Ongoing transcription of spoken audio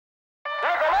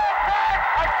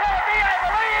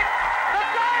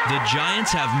The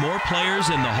Giants have more players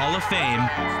in the Hall of Fame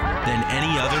than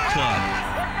any other club.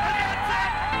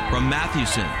 From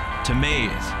Mathewson to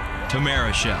Mays to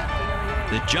Marichal,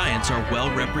 the Giants are well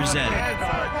represented.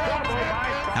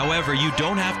 However, you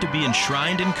don't have to be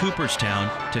enshrined in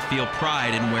Cooperstown to feel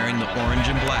pride in wearing the orange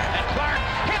and black.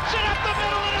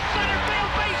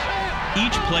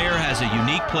 Each player has a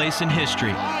unique place in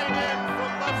history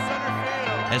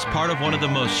as part of one of the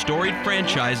most storied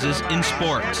franchises in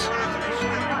sports.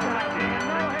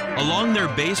 Along their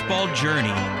baseball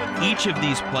journey, each of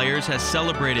these players has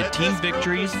celebrated team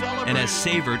victories and has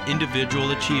savored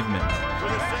individual achievement.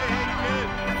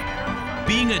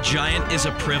 Being a Giant is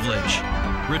a privilege.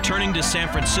 Returning to San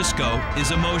Francisco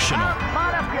is emotional.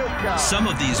 Some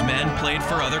of these men played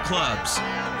for other clubs,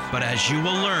 but as you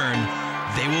will learn,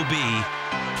 they will be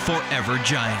forever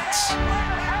Giants.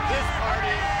 This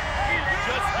party is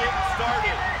just getting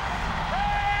started.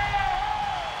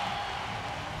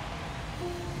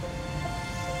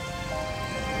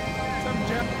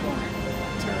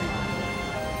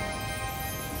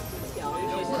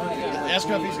 Ask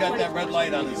him if he's got that red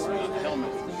light on his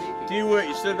helmet. T-Witt,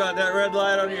 you still got that red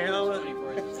light on your helmet?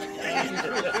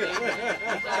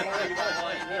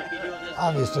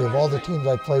 Obviously, of all the teams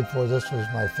I played for, this was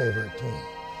my favorite team.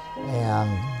 And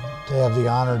to have the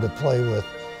honor to play with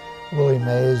Willie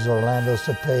Mays, Orlando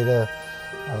Cepeda,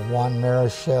 Juan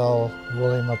Marichal,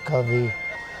 Willie McCovey,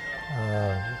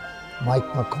 Mike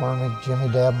McCormick, Jimmy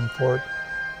Davenport,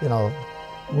 you know,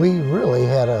 we really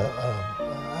had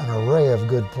an array of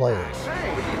good players.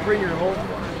 Bring your whole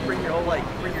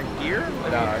gear?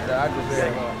 No, I just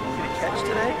did. Get a catch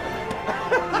today?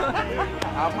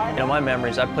 You know, my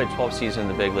memories, I played 12 seasons in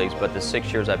the big leagues, but the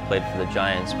 6 years I played for the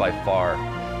Giants by far,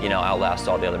 you know, outlast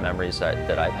all the other memories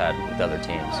that I've had with other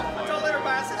teams. I told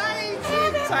everybody, I said, I ain't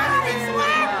seen the time.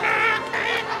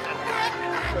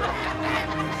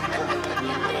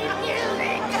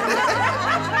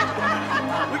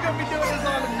 We're going to be doing this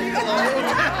on the field.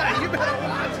 You better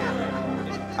watch it.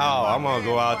 Oh, I'm going to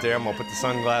go out there, I'm going to put the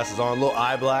sunglasses on, a little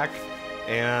eye black,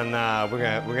 and we're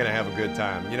gonna have a good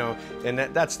time, you know. And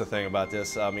that's the thing about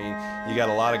this. I mean, you got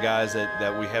a lot of guys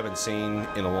that we haven't seen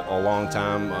in a long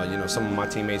time. You know, some of my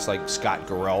teammates like Scott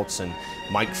Gereltz and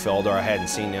Mike Felder, I hadn't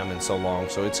seen them in so long.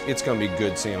 So it's gonna be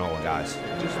good seeing all the guys.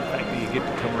 Just the fact that you get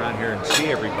to come around here and see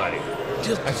everybody.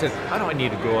 I said, I don't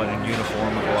need to go out in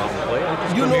uniform and go out and play. I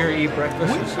just come here, eat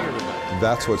breakfast, and see everybody.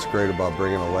 That's what's great about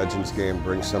bringing a Legends game,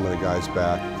 bring some of the guys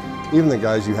back. Even the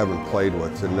guys you haven't played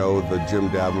with, to know the Jim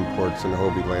Davenports and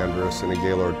Hobie Landris and the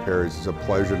Gaylord Perrys, it's a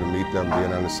pleasure to meet them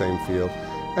being on the same field.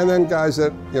 And then guys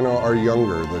that, you know, are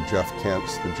younger, the Jeff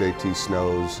Kents, the JT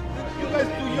Snows. You guys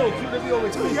too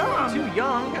young, too young. Too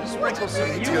young, gotta sprinkle some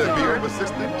youth It's gonna be here. over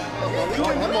 60.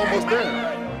 I'm almost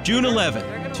there. June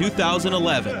 11,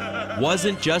 2011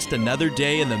 wasn't just another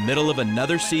day in the middle of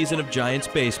another season of Giants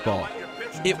baseball.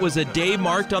 It was a day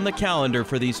marked on the calendar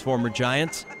for these former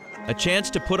Giants. A chance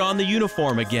to put on the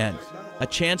uniform again, a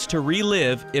chance to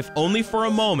relive, if only for a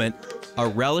moment, a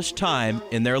relished time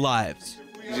in their lives.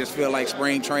 You just feel like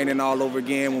spring training all over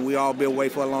again when we all been away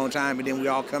for a long time and then we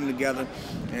all come together,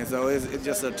 and so it's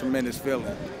just a tremendous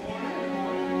feeling.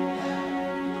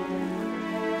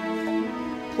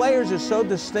 Players are so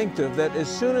distinctive that as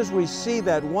soon as we see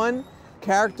that one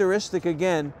characteristic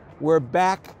again, we're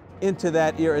back into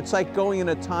that era. It's like going in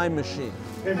a time machine.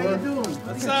 Hey, how you doing?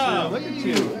 What's up? Look at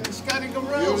you. Scotty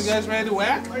Garrels. You guys ready to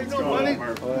whack? How you doing, buddy?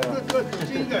 Good to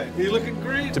see you guys. You looking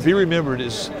great. To be remembered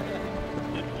it's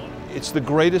the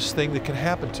greatest thing that can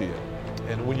happen to you.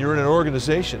 And when you're in an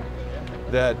organization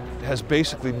that has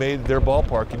basically made their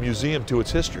ballpark a museum to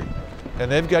its history,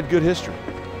 and they've got good history,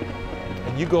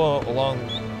 and you go along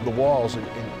the walls and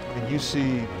you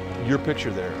see your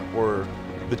picture there, or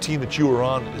the team that you were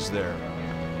on is there,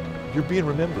 you're being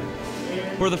remembered.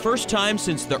 For the first time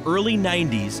since the early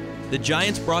 90s, the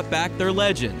Giants brought back their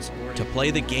legends to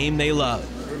play the game they love.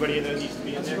 Everybody in there needs to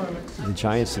be in there. The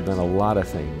Giants have done a lot of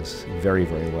things very,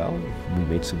 very well. We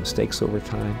made some mistakes over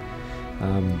time.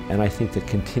 And I think that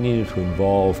continuing to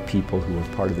involve people who were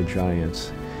part of the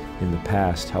Giants in the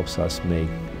past helps us make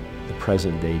the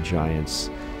present-day Giants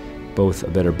both a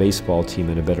better baseball team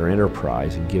and a better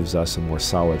enterprise, and gives us a more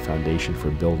solid foundation for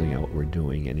building out what we're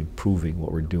doing and improving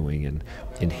what we're doing and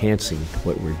enhancing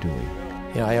what we're doing.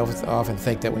 You know, I often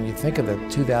think that when you think of the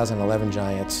 2011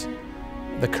 Giants,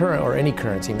 the current, or any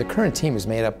current team, the current team is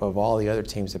made up of all the other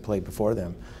teams that played before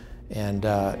them. And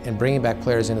bringing back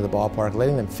players into the ballpark,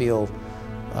 letting them feel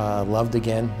loved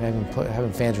again,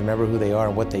 having fans remember who they are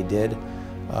and what they did.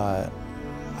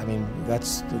 I mean,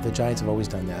 the Giants have always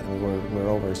done that. We're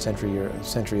over a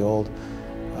century old.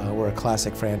 We're a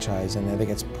classic franchise, and I think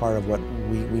it's part of what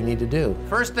we need to do.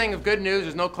 First thing of good news,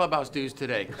 there's no clubhouse dues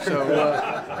today. So,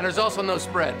 and there's also no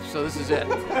spread, so this is it.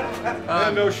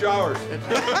 And no showers.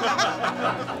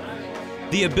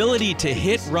 The ability to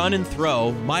hit, run, and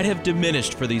throw might have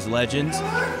diminished for these legends.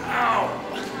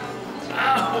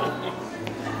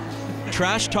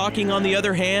 Trash talking, on the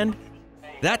other hand,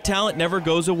 that talent never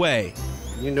goes away.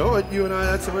 You know it, you and I,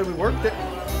 that's the way we worked it.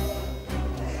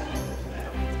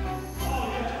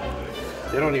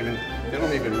 They don't even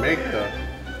make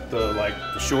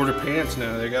the shorter pants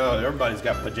now. Everybody's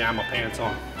got pajama pants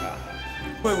on.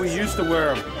 But we used to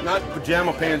wear them, not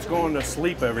pajama pants going to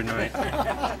sleep every night.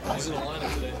 I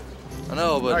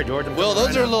know, but all right, George, Will,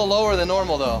 those are a little lower than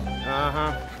normal, though.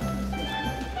 Uh-huh.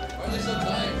 Why are they so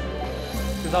tight?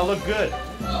 Because I look good.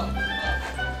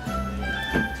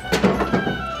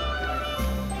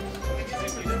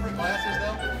 Different glasses,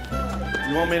 though?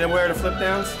 You want me to wear the flip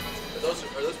downs? Are those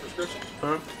prescription?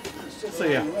 Huh?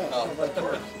 See ya.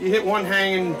 You hit one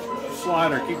hanging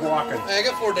slider, keep walking. Hey, I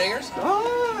got 4 dingers.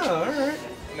 Oh, all right.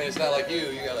 I mean, it's not like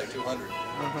you got like 200.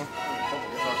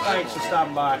 Thanks for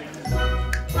stopping by.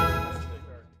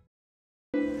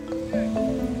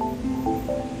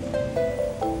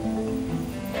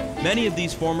 Many of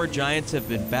these former Giants have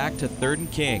been back to 3rd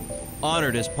and King,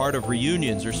 honored as part of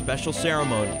reunions or special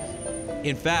ceremonies.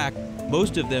 In fact,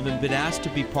 most of them have been asked to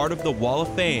be part of the Wall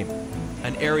of Fame,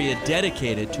 an area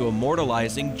dedicated to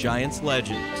immortalizing Giants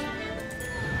legends.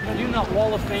 Doing that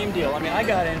Wall of Fame deal, I mean, I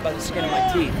got in by the skin of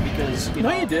my teeth because, you know.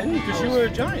 No, you didn't, because you were a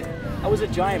Giant. I was a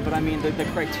Giant, but I mean, the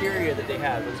criteria that they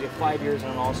had was you have 5 years in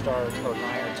an All-Star or 9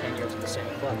 or 10 years at the same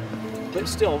club. But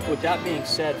still, with that being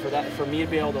said, for me to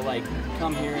be able to like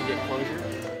come here and get closure.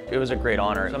 It was a great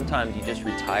honor. Sometimes you just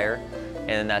retire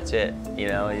and that's it. You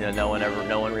know, no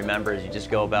one remembers. You just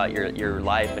go about your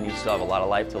life, and you still have a lot of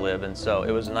life to live. And so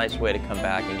it was a nice way to come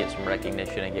back and get some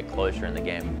recognition and get closure in the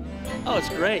game. Oh, it's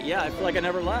great. Yeah, I feel like I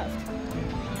never left.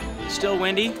 Still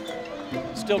windy,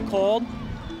 still cold,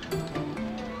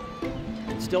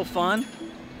 still fun.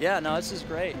 Yeah, no, this is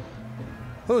great.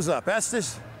 Who's up,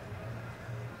 Estes?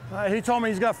 He told me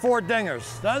he's got 4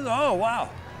 dingers. Oh, wow.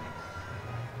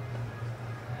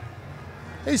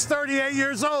 He's 38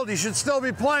 years old. He should still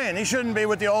be playing. He shouldn't be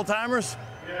with the old timers.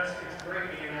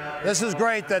 This is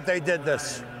great that they did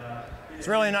this. It's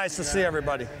really nice to see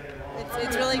everybody.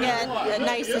 It's really good.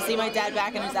 Nice to see my dad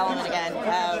back in his element again.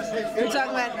 We were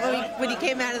talking about when he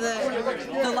came out of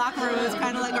the locker room, it was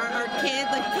kind of like our kid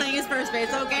like playing his first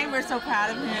baseball game. We're so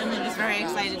proud of him and just very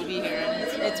excited to be here.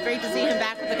 And it's great to see him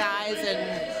back with the guys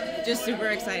and just super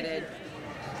excited.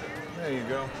 There you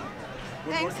go.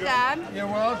 Thanks, Dad. You're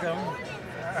welcome.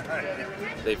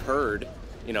 They've heard,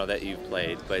 you know, that you've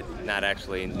played, but not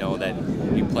actually know that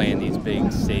you play in these big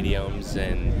stadiums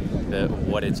and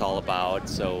what it's all about.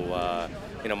 So,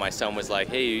 you know, my son was like,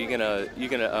 "Hey, you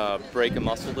gonna break a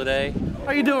muscle today?"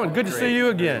 How you doing? Good to see you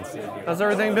again. How's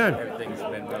everything been? Everything's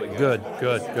been really good.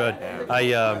 Good.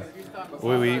 We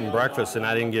were eating breakfast and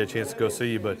I didn't get a chance to go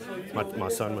see you, but my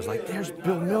son was like, "There's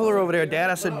Bill Miller over there, Dad."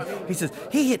 He says,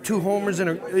 he hit 2 homers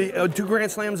and 2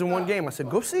 grand slams in 1 game. I said,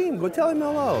 "Go see him. Go tell him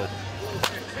hello."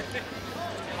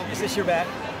 Is this your bat?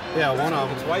 Yeah, one of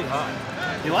them. It's white hot.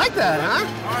 You like that, huh?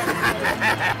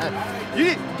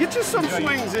 You get you some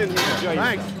swings in here.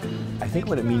 Thanks. I think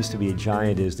what it means to be a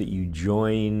Giant is that you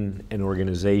join an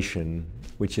organization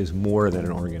which is more than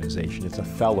an organization. It's a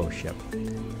fellowship.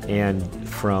 And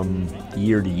from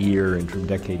year to year and from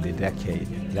decade to decade,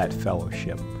 that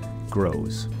fellowship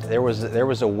grows. There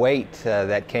was a weight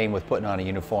that came with putting on a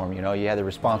uniform. You know, you had the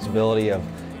responsibility of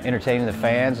entertaining the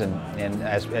fans, and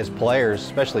as players,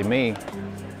 especially me,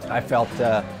 I felt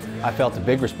a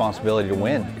big responsibility to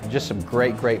win. Just some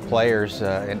great players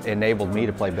enabled me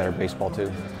to play better baseball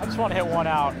too. I just want to hit one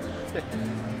out.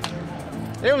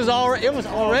 It was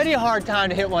already a hard time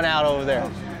to hit one out over there.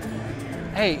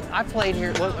 Hey, I played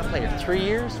here 3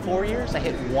 years, 4 years. I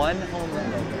hit 1 home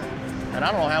run over there. And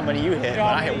I don't know how many you hit,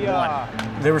 but I hit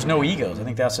 1. There was no egos. I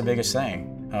think that's the biggest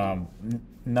thing.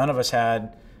 None of us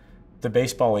had the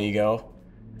baseball ego,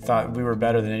 thought we were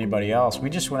better than anybody else. We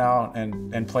just went out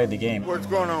and played the game. What's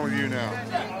going on with you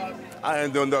now? I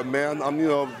ain't doing nothing, man. I'm,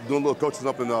 doing a little coaching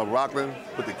up in Rockland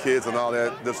with the kids and all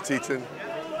that, just teaching.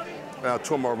 And I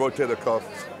tore my rotator cuff.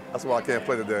 That's why I can't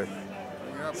play today.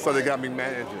 So they got me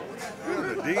managing.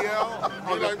 You're the DL?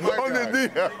 On the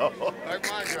DL. Like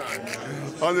my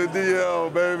guy. On the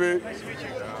DL, baby.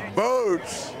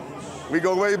 Boots. We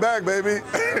go way back, baby.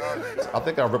 I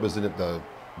think I represented the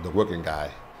working guy.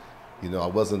 You know, I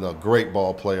wasn't a great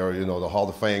ball player, you know, the Hall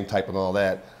of Fame type and all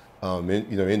that,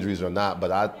 injuries or not, but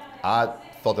I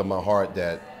felt in my heart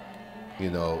that, you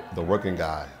know, the working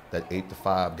guy, that 8 to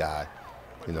 5 guy.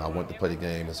 You know, I went to play the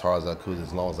game as hard as I could,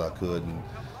 as long as I could, and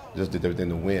just did everything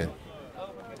to win.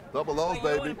 Double O's,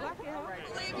 baby.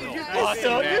 You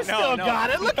still got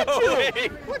it. Look at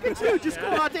you. Look at you. Just go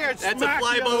out there and smack. That's a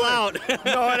fly ball out.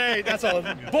 No, it ain't. That's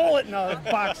a bullet in the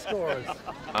box scores.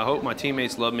 I hope my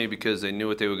teammates loved me because they knew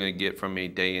what they were going to get from me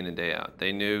day in and day out.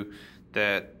 They knew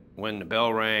that when the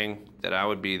bell rang, that I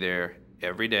would be there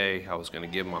every day. I was going to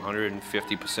give them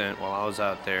 150% while I was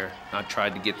out there. I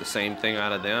tried to get the same thing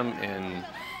out of them, and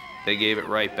they gave it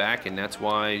right back, and that's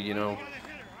why, you know,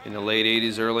 in the late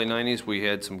 80s, early 90s, we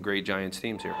had some great Giants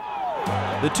teams here.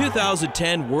 The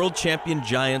 2010 World Champion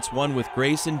Giants won with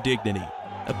grace and dignity,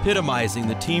 epitomizing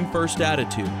the team-first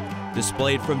attitude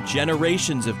displayed from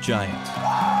generations of Giants.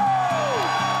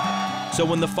 So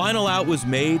when the final out was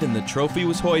made and the trophy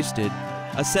was hoisted,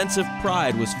 a sense of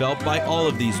pride was felt by all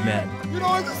of these men. You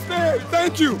don't understand.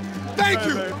 Thank you. Thank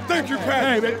you. Thank you,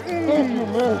 Pat. Hey,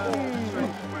 man.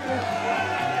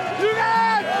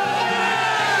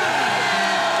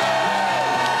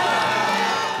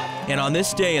 And on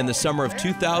this day in the summer of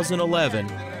 2011,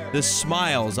 the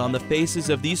smiles on the faces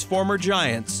of these former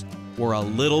Giants were a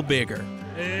little bigger.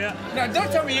 Yeah. Now,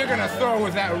 don't tell me you're going to throw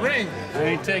with that ring. I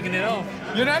ain't taking it off.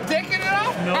 You're not taking it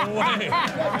off? No way.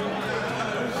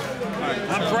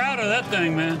 I'm proud of that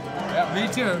thing, man. Yeah, me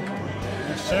too.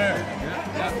 Yes, sir.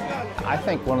 I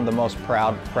think one of the most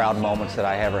proud moments that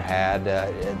I ever had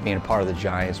being a part of the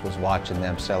Giants was watching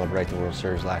them celebrate the World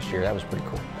Series last year. That was pretty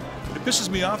cool. It pisses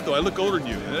me off, though. I look older than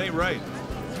you, and it ain't right.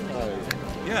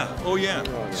 Yeah, oh yeah,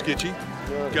 Skitchy.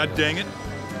 God dang it.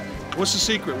 What's the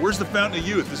secret? Where's the fountain of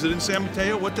youth? Is it in San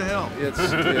Mateo? What the hell?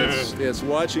 It's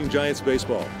watching Giants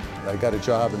baseball. I got a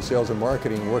job in sales and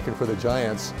marketing working for the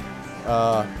Giants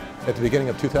at the beginning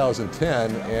of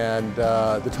 2010, and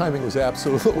the timing was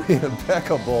absolutely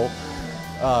impeccable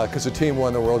because the team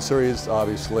won the World Series,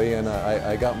 obviously, and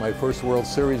I got my first World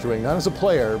Series ring, not as a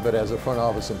player, but as a front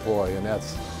office employee, and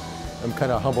I'm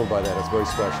kind of humbled by that. It's very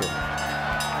special.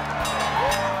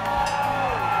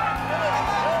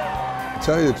 To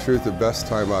tell you the truth, the best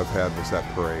time I've had was that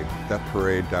parade. That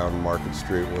parade down Market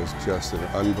Street was just an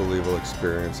unbelievable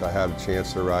experience. I had a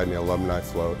chance to ride in the alumni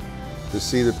float, to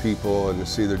see the people and to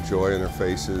see the joy in their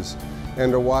faces,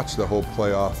 and to watch the whole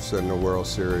playoffs and the World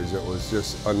Series. It was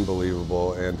just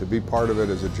unbelievable, and to be part of it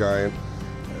as a Giant,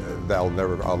 I'll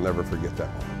never forget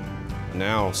that moment.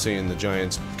 Now, seeing the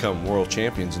Giants become world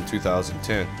champions in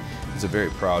 2010 is a very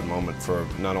proud moment for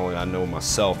not only I know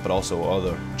myself, but also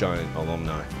other Giant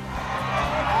alumni.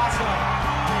 Awesome.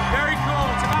 Very cool.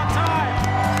 It's about time.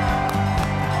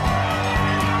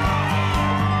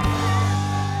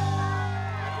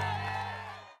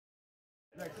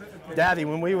 Daddy,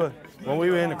 when we were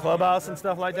in the clubhouse and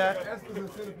stuff like that,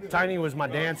 Tiny was my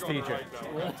dance teacher.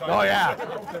 Oh yeah,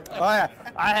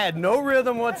 I had no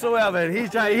rhythm whatsoever, and he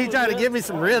tried to give me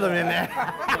some rhythm in there.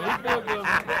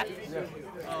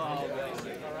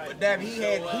 But Daddy, he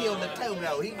had heel to toe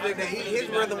though. His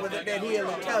rhythm was at that heel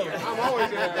to toe. I'm always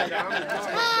at that.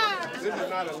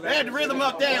 They had the rhythm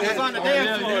up there. It was on the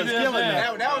dance floor. It was killing me.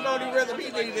 That was the only rhythm he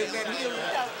needed. That heel to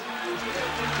toe.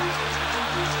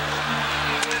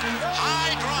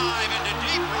 High drive into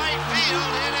deep right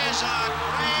field. It is a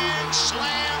grand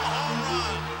slam home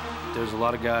run. There's a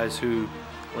lot of guys who,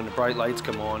 when the bright lights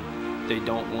come on, they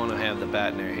don't want to have the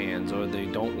bat in their hands or they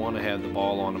don't want to have the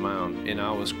ball on the mound, and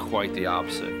I was quite the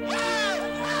opposite. I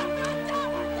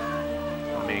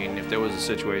mean, if there was a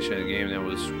situation in the game that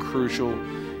was crucial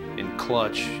and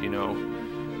clutch, you know,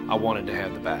 I wanted to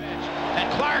have the bat.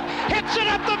 And Clark hits it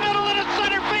up the middle in a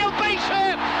center field base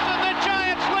hit, and the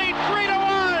Giants lead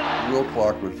 3-1. Will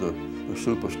Clark was the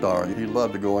superstar. He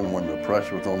loved to go in when the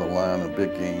pressure was on the line, a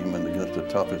big game, and against the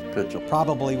toughest pitcher.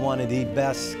 Probably one of the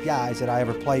best guys that I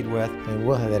ever played with. And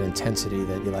Will had that intensity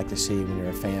that you like to see when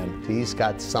you're a fan. He's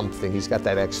got something, he's got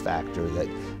that X factor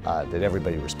that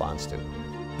everybody responds to.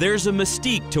 There's a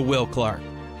mystique to Will Clark.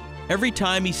 Every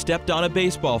time he stepped on a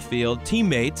baseball field,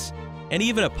 teammates and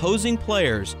even opposing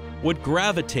players would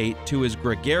gravitate to his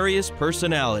gregarious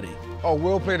personality. Oh,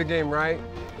 Will played the game right.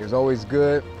 He was always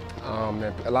good.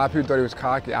 A lot of people thought he was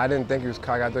cocky. I didn't think he was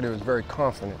cocky. I thought he was very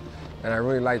confident. And I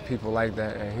really like people like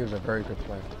that, and he was a very good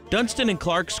player. Dunston and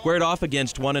Clark squared off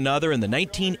against one another in the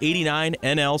 1989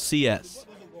 NLCS.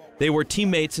 They were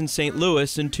teammates in St.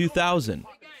 Louis in 2000.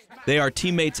 They are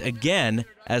teammates again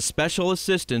as special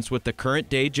assistants with the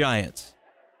current-day Giants.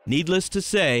 Needless to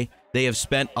say, they have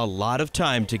spent a lot of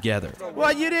time together.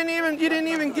 Well, you didn't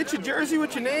even get your jersey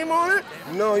with your name on it?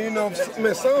 No, you know,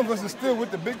 man, some of us are still with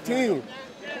the big team.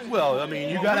 Well, I mean,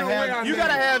 you gotta have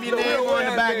your name on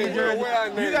the back of your jersey.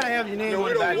 You gotta have your name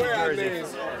on the back of your jersey.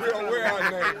 We don't wear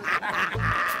our name.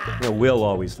 You know, Will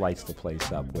always lights the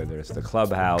place up, whether it's the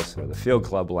clubhouse or the field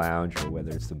club lounge or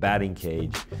whether it's the batting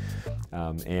cage.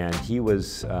 And he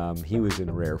was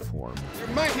in rare form.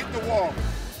 You might hit the wall.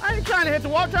 I ain't trying to hit the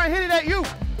wall, I'm trying to hit it at you.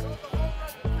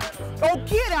 Oh,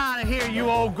 get out of here, you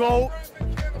old goat.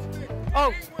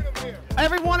 Oh,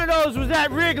 every one of those was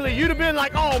at Wrigley. You'd have been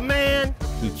like, oh, man.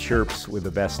 He chirps with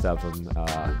the best of them.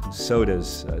 So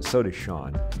does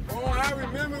Sean. Oh, I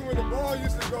remember when the ball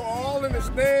used to go all in the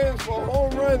stands for a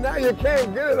home run. Now you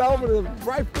can't get it over the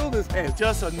right fielder's hand.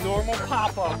 Just a normal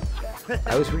pop-up.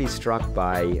 I was really struck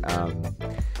by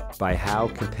how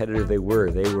competitive they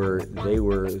were. They were,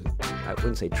 I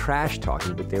wouldn't say trash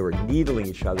talking, but they were needling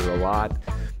each other a lot.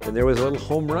 And there was a little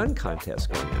home run contest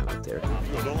going on out there.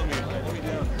 Don't let me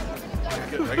down.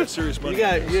 I got serious money.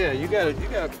 You got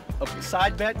a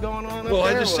side bet going on Well, up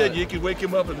there? I just said you could wake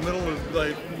him up in the middle of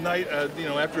the night,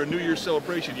 after a New Year's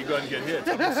celebration, you go out and get hit.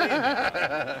 I've been saying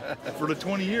it for the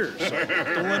 20 years. So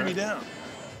don't let me down.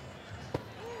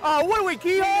 Oh, what are we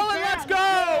keyholing? Let's go!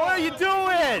 What are you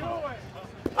doing?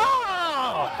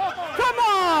 Oh! Come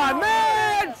on,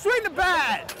 man! Swing the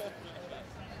bat!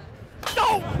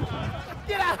 Go!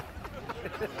 Get out!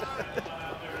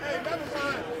 Hey, never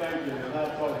mind.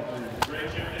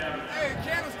 Hey,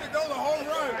 Candlestick, those are home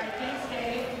runs.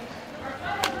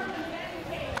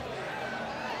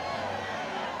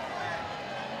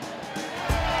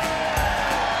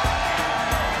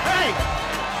 Hey!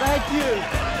 Thank you.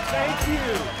 Thank you.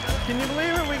 Can you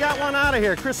believe it? We got one out of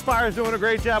here. Chris Spire's doing a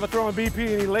great job of throwing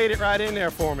BP, and he laid it right in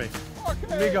there for me.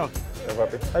 Here we go.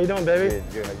 How you doing, baby?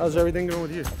 Good. How's everything going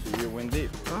with you? You win deep.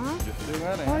 Uh-huh. You still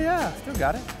got it. Oh, yeah. Still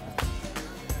got it.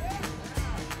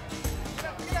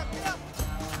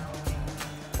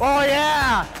 Oh,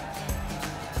 yeah.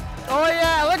 Oh,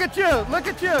 yeah. Look at you. Look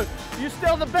at you. You're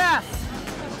still the best.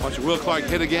 Watch Will Clark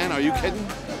hit again. Are you kidding?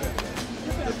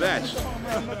 The best.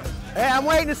 Hey, I'm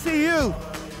waiting to see you.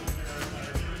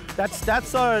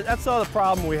 That's all the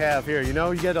problem we have here. You know,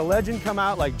 you get a legend come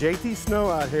out like JT Snow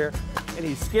out here, and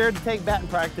he's scared to take batting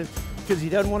practice because he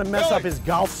doesn't want to mess up his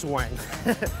golf swing.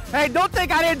 Hey, don't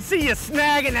think I didn't see you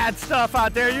snagging that stuff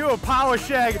out there. You were power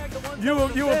shagging. You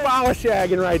were power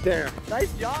shagging right there.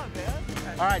 Nice job, man.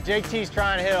 All right, JT's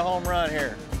trying to hit a home run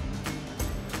here.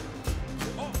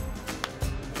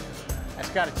 That's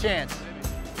got a chance.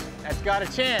 That's got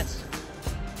a chance.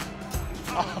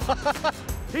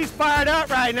 He's fired up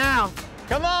right now.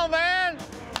 Come on, man.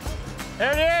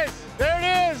 There it is. There it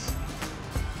is.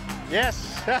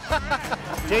 Yes.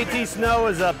 JT Snow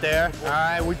is up there. All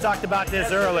right, we talked about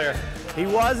this earlier. He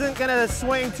wasn't going to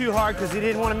swing too hard because he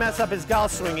didn't want to mess up his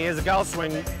golf swing. He has a golf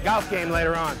game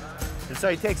later on. And so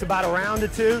he takes about a round or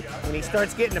two. When he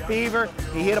starts getting the fever,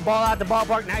 he hit a ball out the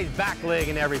ballpark. Now he's back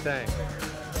legging everything.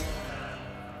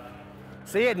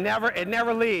 See, it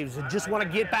never leaves. You just want to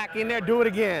get back in there, do it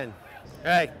again.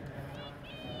 Hey,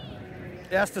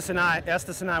 Estes and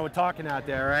I were talking out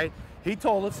there, right? He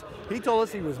told us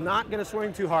he was not going to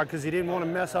swing too hard because he didn't want to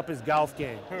mess up his golf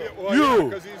game. Well, you?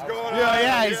 because he's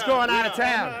going He's going out of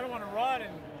town. I don't want to run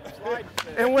and slide.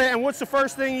 And what's the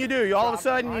first thing you do? You all of a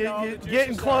sudden you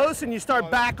getting close and you start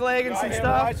backlegging some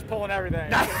stuff. I'm just pulling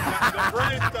everything.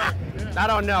 I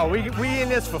don't know. We in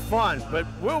this for fun, but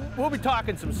we'll be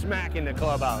talking some smack in the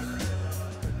clubhouse.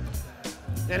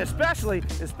 And especially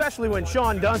when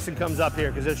Sean Dunston comes up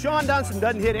here, because if Sean Dunston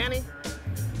doesn't hit any,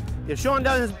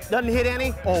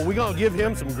 oh, we're gonna give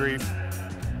him some grief.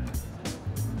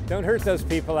 Don't hurt those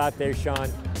people out there, Sean.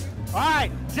 All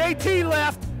right, JT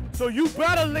left, so you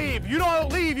better leave. You don't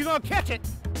leave, you're gonna catch it.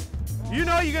 You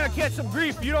know you're gonna catch some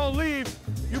grief if you don't leave.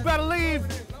 You better leave.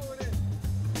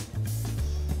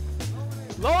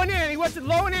 Low and in, he wants it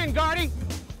low and in, Gardy.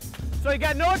 So he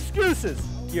got no excuses.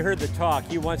 You heard the talk.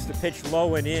 He wants to pitch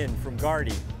low and in from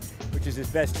Gardy, which is his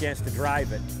best chance to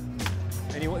drive it.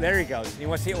 And there he goes. He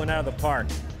wants to hit one out of the park,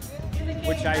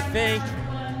 which I think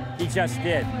he just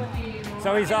did.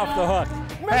 So he's off the hook.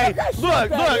 Hey,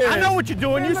 look, I know what you're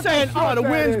doing. You're saying, oh, the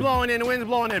wind's blowing in, the wind's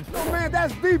blowing in. Oh, man,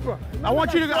 that's deeper. I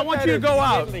want you to go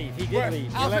out. He did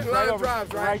lead. He left right over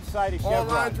the right side of Chevron.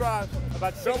 All line drives.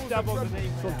 About 6 doubles and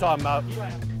then That's what I'm talking about.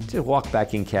 To walk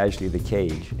back in casually to the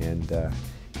cage and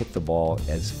hit the ball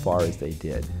as far as they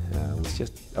did was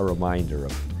just a reminder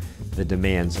of the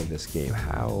demands of this game.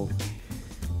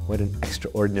 What an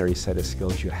extraordinary set of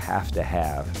skills you have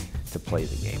to play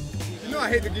the game. You know I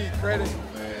hate to give you credit.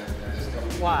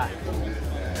 Why?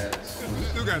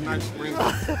 You got a nice swing. You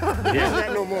don't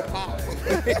got no more power.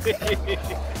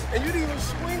 And you didn't even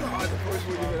swing hard the first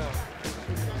one you went out.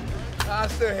 I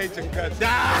still hate your guts.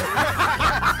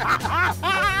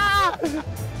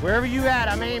 Wherever you at,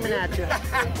 I'm aiming at you.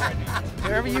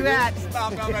 Wherever you at.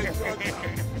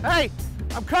 Hey,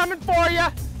 I'm coming for you.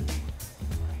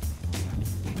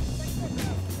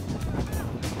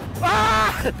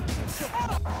 Ah!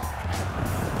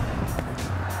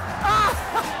 Ah!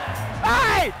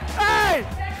 Hey! Hey!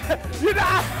 You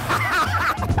know,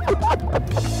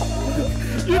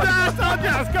 you know, I told you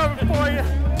I was coming for you.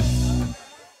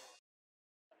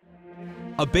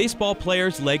 A baseball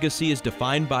player's legacy is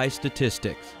defined by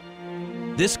statistics.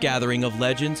 This gathering of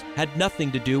legends had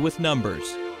nothing to do with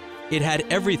numbers. It had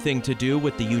everything to do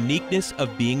with the uniqueness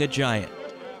of being a Giant.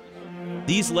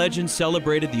 These legends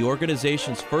celebrated the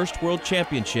organization's first World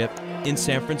Championship in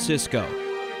San Francisco,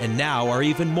 and now are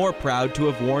even more proud to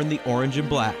have worn the orange and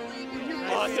black.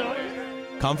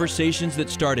 Conversations that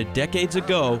started decades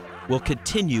ago will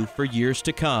continue for years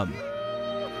to come,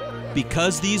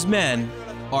 because these men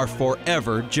are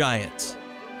forever Giants.